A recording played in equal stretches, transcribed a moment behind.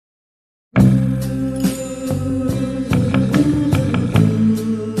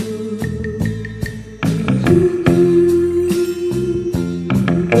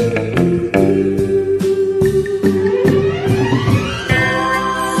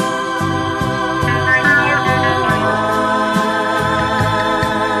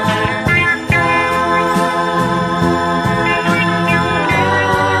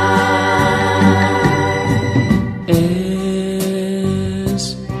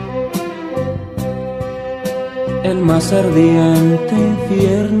el más ardiente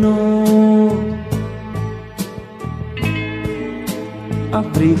infierno,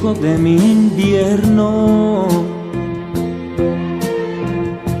 abrigo de mi invierno.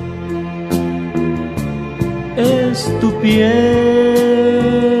 Es tu piel,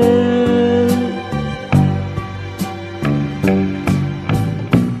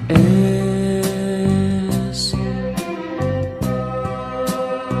 es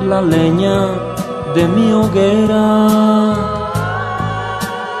la leña de mi hoguera,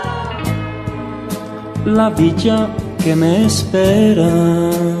 la dicha que me espera.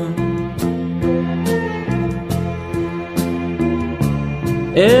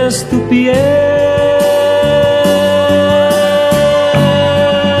 Es tu piel,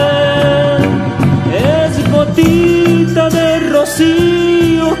 es gotita de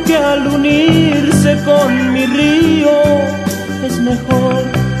rocío que al unirse con mi río es mejor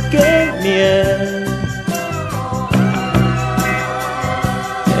que miel.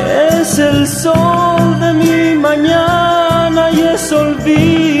 Es el sol de mi mañana y es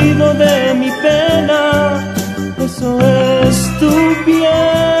olvido de mi pena. Eso es tu piel.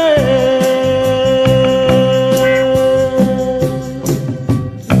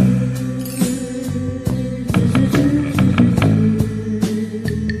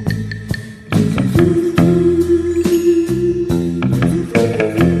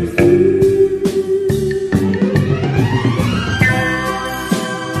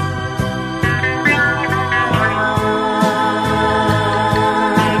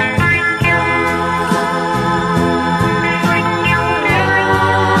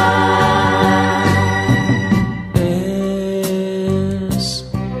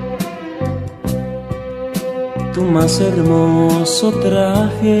 Más hermoso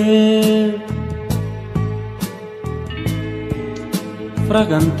traje,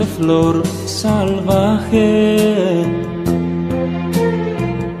 fragante flor salvaje,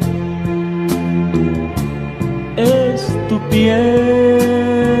 es tu piel,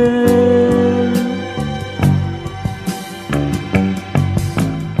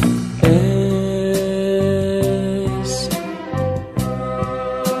 es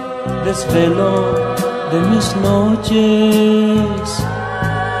desvelo de mis noches,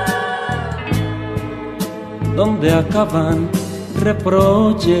 donde acaban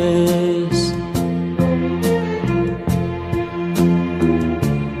reproches.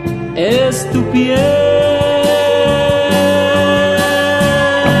 Es tu piel,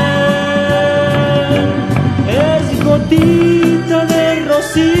 es gotita de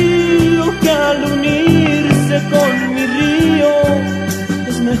rocío que al unirse con mi río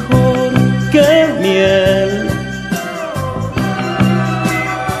es mejor que miel.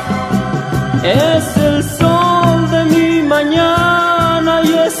 Es el sol de mi mañana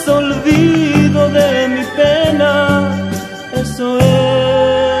y es